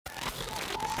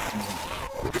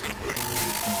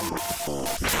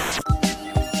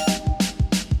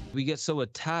we get so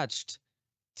attached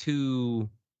to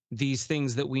these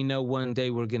things that we know one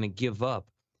day we're going to give up.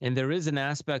 And there is an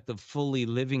aspect of fully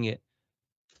living it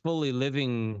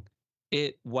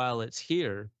while it's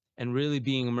here and really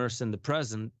being immersed in the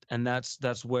present. And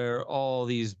that's where all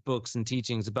these books and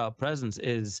teachings about presence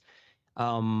is.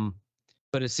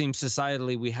 But it seems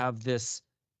societally we have this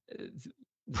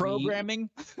programming.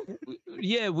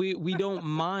 We don't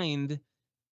mind,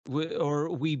 or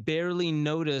we barely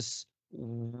notice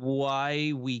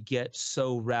why we get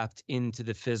so wrapped into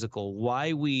the physical,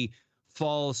 why we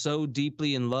fall so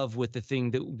deeply in love with the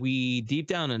thing that we deep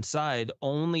down inside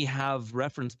only have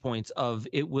reference points of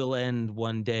it will end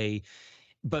one day.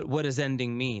 But what does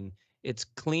ending mean? It's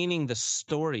cleaning the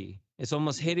story. It's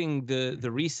almost hitting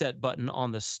the reset button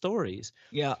on the stories.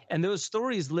 Yeah. And those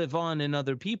stories live on in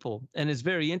other people. And it's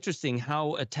very interesting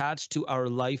how attached to our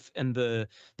life and the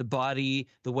body,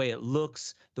 the way it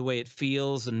looks, the way it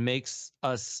feels and makes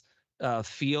us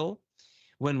feel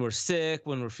when we're sick,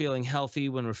 when we're feeling healthy,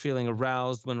 when we're feeling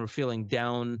aroused, when we're feeling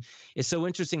down. It's so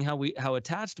interesting how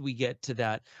attached we get to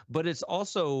that. But it's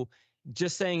also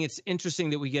just saying it's interesting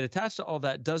that we get attached to all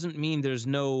that doesn't mean there's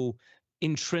no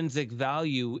intrinsic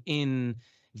value in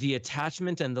the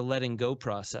attachment and the letting go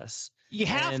process. You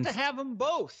have to have them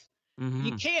both. Mm-hmm.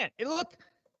 You can't. Look,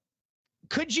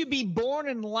 could you be born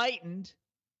enlightened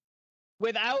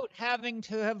without having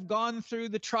to have gone through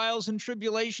the trials and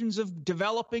tribulations of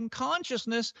developing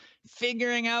consciousness,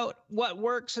 figuring out what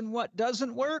works and what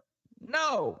doesn't work?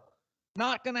 No,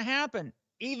 not going to happen.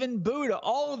 Even Buddha,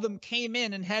 all of them came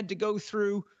in and had to go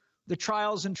through the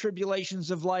trials and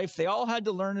tribulations of life. They all had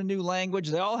to learn a new language.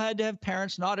 They all had to have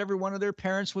parents. Not every one of their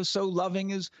parents was so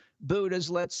loving as Buddha's,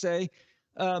 let's say.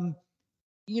 You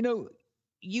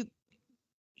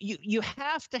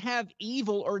have to have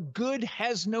evil, or good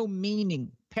has no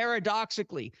meaning,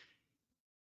 paradoxically.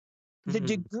 The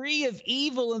degree of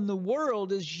evil in the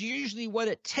world is usually what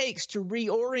it takes to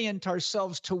reorient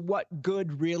ourselves to what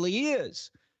good really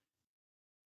is.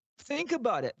 Think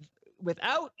about it.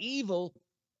 Without evil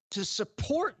to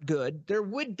support good, there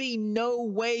would be no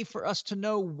way for us to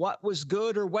know what was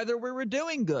good or whether we were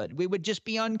doing good. We would just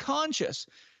be unconscious.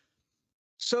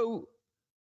 So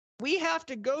we have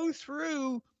to go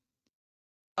through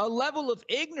a level of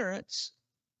ignorance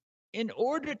in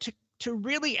order to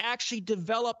really actually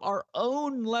develop our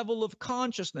own level of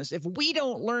consciousness. If we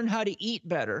don't learn how to eat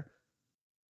better,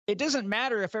 it doesn't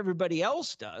matter if everybody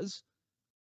else does.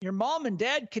 Your mom and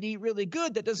dad could eat really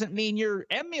good. That doesn't mean you're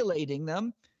emulating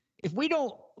them. If we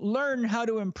don't learn how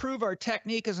to improve our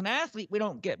technique as an athlete, we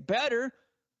don't get better.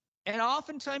 And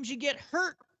oftentimes you get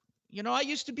hurt. You know, I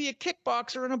used to be a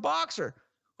kickboxer and a boxer.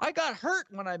 I got hurt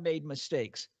when I made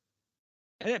mistakes.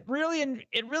 And it really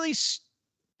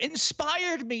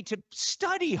inspired me to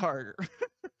study harder.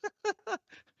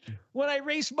 When I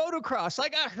raced motocross, I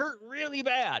got hurt really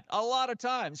bad a lot of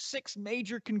times. 6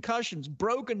 major concussions,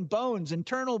 broken bones,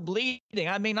 internal bleeding.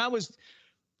 I mean, I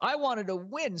wanted to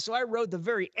win, so I rode the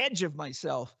very edge of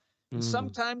myself. And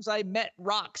sometimes I met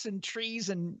rocks and trees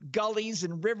and gullies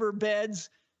and riverbeds,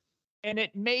 and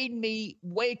it made me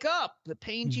wake up. The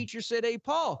pain teacher said, "Hey,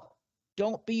 Paul,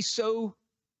 don't be so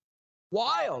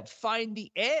wild. Find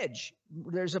the edge.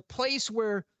 There's a place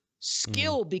where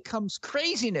skill becomes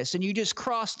craziness, and you just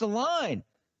cross the line.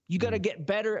 You got to get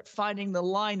better at finding the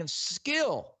line of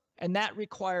skill, and that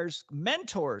requires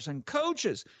mentors and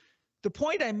coaches." The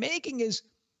point I'm making is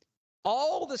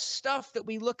all the stuff that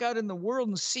we look out in the world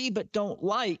and see but don't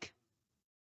like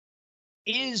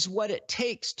is what it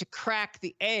takes to crack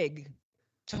the egg,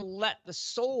 to let the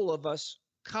soul of us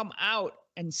come out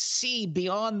and see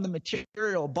beyond the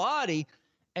material body,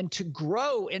 and to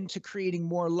grow into creating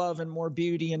more love and more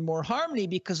beauty and more harmony,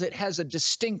 because it has a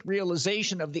distinct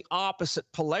realization of the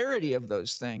opposite polarity of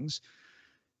those things.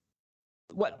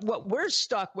 What we're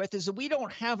stuck with is that we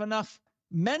don't have enough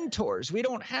mentors. We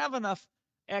don't have enough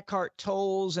Eckhart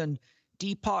Tolles and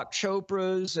Deepak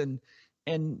Chopras and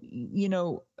you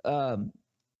know, a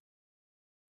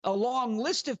long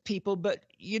list of people, but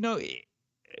you know,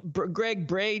 Greg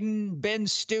Braden, Ben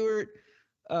Stewart,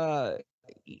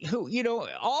 who, you know,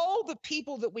 all the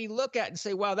people that we look at and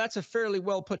say, wow, that's a fairly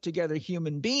well put together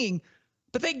human being,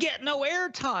 but they get no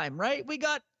airtime, right? We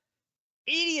got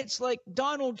idiots like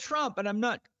Donald Trump, and I'm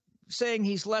not saying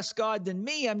he's less God than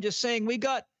me. I'm just saying we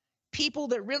got people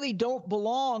that really don't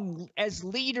belong as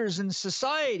leaders in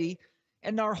society,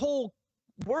 and our whole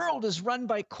world is run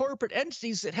by corporate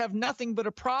entities that have nothing but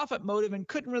a profit motive and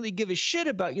couldn't really give a shit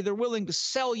about you. They're willing to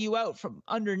sell you out from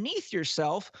underneath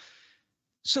yourself.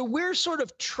 So we're sort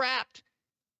of trapped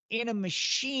in a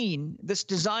machine that's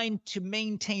designed to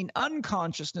maintain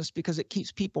unconsciousness because it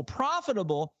keeps people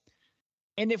profitable.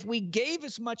 And if we gave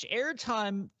as much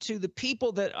airtime to the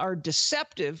people that are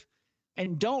deceptive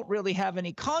and don't really have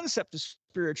any concept of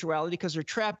spirituality because they're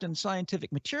trapped in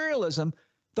scientific materialism,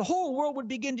 the whole world would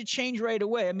begin to change right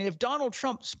away. I mean, if Donald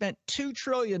Trump spent $2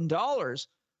 trillion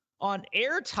on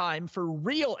airtime for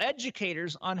real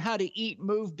educators on how to eat,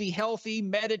 move, be healthy,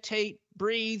 meditate,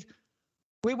 breathe,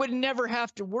 we would never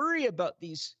have to worry about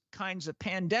these kinds of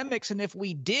pandemics. And if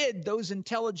we did, those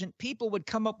intelligent people would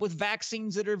come up with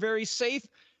vaccines that are very safe,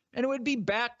 and it would be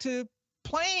back to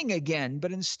playing again.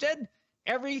 But instead,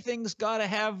 everything's got to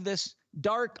have this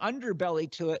dark underbelly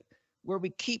to it where we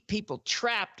keep people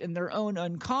trapped in their own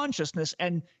unconsciousness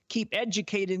and keep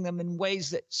educating them in ways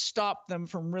that stop them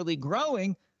from really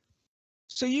growing.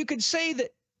 So you could say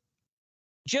that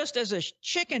just as a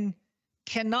chicken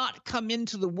cannot come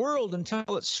into the world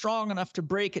until it's strong enough to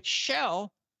break its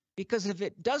shell, because if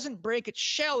it doesn't break its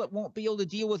shell, it won't be able to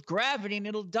deal with gravity and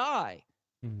it'll die.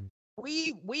 Mm-hmm.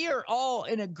 We are all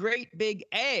in a great big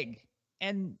egg,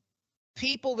 and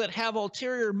people that have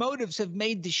ulterior motives have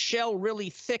made the shell really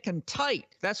thick and tight.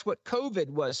 That's what COVID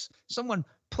was. Someone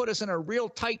put us in a real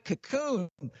tight cocoon.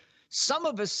 Some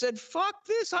of us said, fuck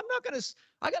this.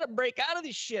 I got to break out of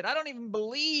this shit. I don't even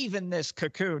believe in this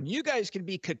cocoon. You guys can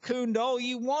be cocooned all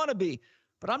you want to be,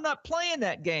 but I'm not playing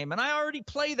that game. And I already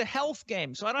play the health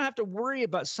game, so I don't have to worry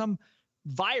about some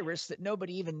virus that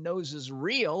nobody even knows is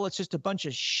real. It's just a bunch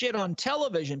of shit on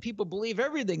television. People believe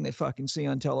everything they fucking see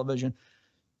on television.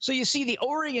 So you see, the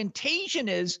orientation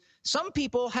is some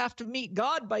people have to meet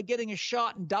God by getting a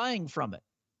shot and dying from it.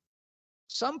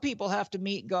 Some people have to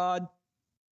meet God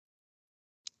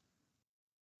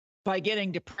by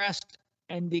getting depressed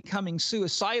and becoming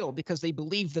suicidal because they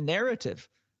believe the narrative.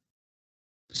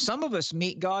 Some of us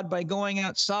meet God by going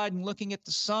outside and looking at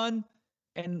the sun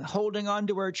and holding on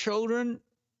to our children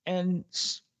and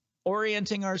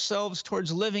orienting ourselves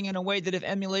towards living in a way that, if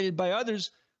emulated by others,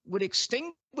 would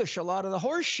extinguish a lot of the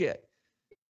horse shit.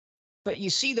 But you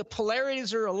see, the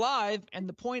polarities are alive, and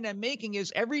the point I'm making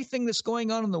is everything that's going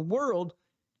on in the world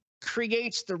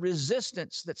creates the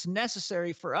resistance that's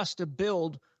necessary for us to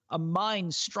build a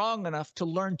mind strong enough to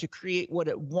learn to create what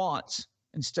it wants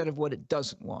instead of what it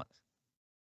doesn't want.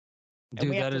 And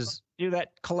we have to do that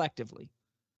collectively.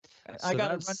 So I got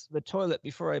to run to the toilet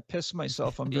before I piss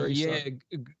myself. I'm very sorry.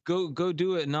 Go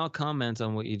do it, and I'll comment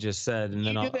on what you just said, and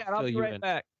then I'll be right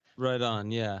back. Right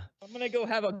on, yeah. I'm gonna go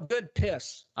have a good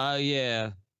piss.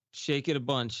 Yeah, shake it a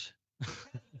bunch.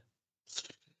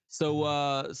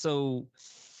 So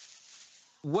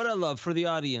what I love for the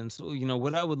audience,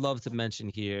 what I would love to mention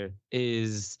here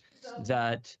is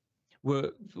that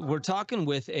we're talking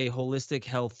with a holistic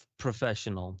health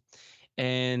professional,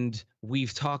 and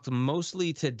we've talked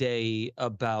mostly today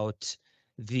about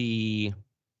the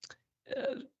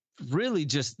really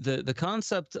just the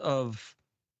concept of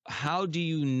how do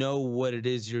you know what it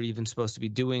is you're even supposed to be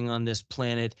doing on this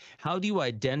planet? How do you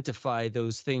identify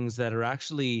those things that are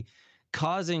actually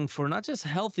causing for not just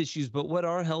health issues, but what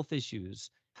are health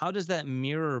issues? How does that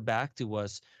mirror back to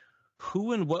us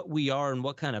who and what we are and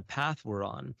what kind of path we're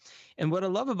on? And what I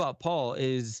love about Paul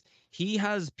is he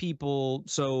has people.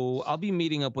 So I'll be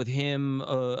meeting up with him,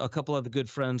 a couple of the good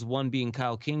friends, one being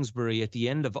Kyle Kingsbury, at the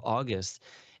end of August.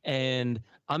 And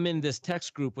I'm in this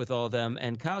text group with all of them,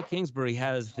 and Kyle Kingsbury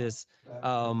has this,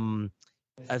 I've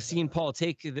seen Paul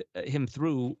take him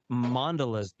through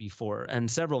mandalas before, and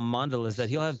several mandalas that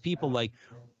he'll have people like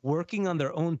working on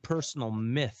their own personal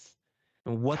myth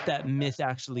and what that myth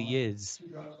actually is.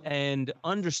 And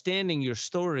understanding your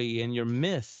story and your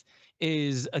myth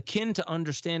is akin to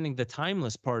understanding the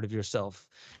timeless part of yourself,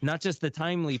 not just the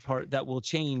timely part that will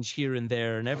change here and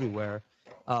there and everywhere.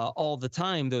 All the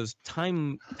time, those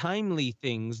timely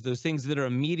things, those things that are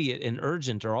immediate and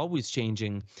urgent are always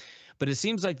changing. But it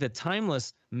seems like the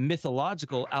timeless,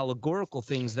 mythological, allegorical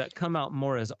things that come out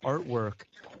more as artwork,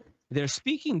 they're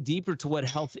speaking deeper to what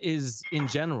health is in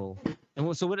general.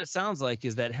 And so what it sounds like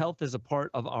is that health is a part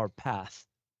of our path.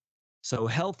 So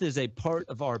health is a part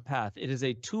of our path. It is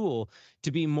a tool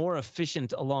to be more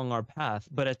efficient along our path.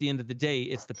 But at the end of the day,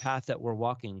 it's the path that we're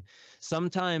walking.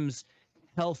 Sometimes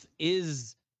health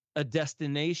is a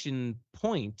destination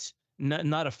point,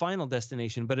 not a final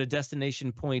destination, but a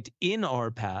destination point in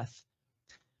our path.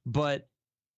 But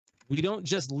we don't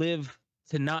just live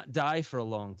to not die for a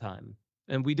long time.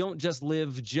 And we don't just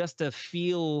live just to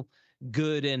feel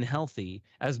good and healthy.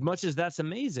 As much as that's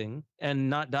amazing, and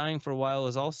not dying for a while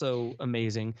is also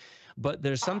amazing, but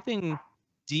there's something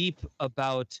deep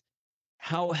about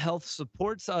how health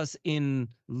supports us in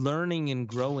learning and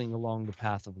growing along the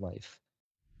path of life.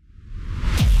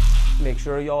 Make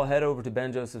sure y'all head over to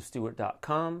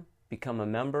benjosephstewart.com, become a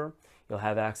member. You'll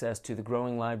have access to the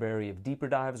growing library of deeper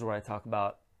dives where I talk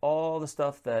about all the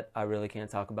stuff that I really can't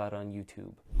talk about on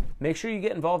YouTube. Make sure you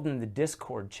get involved in the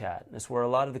Discord chat. That's where a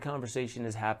lot of the conversation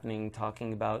is happening,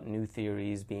 talking about new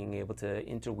theories, being able to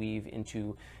interweave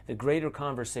into the greater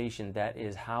conversation that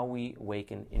is how we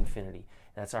awaken infinity.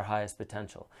 That's our highest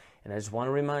potential. And I just want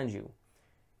to remind you,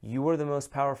 you are the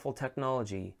most powerful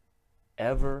technology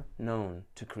ever known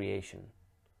to creation.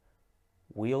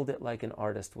 Wield it like an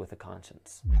artist with a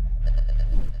conscience.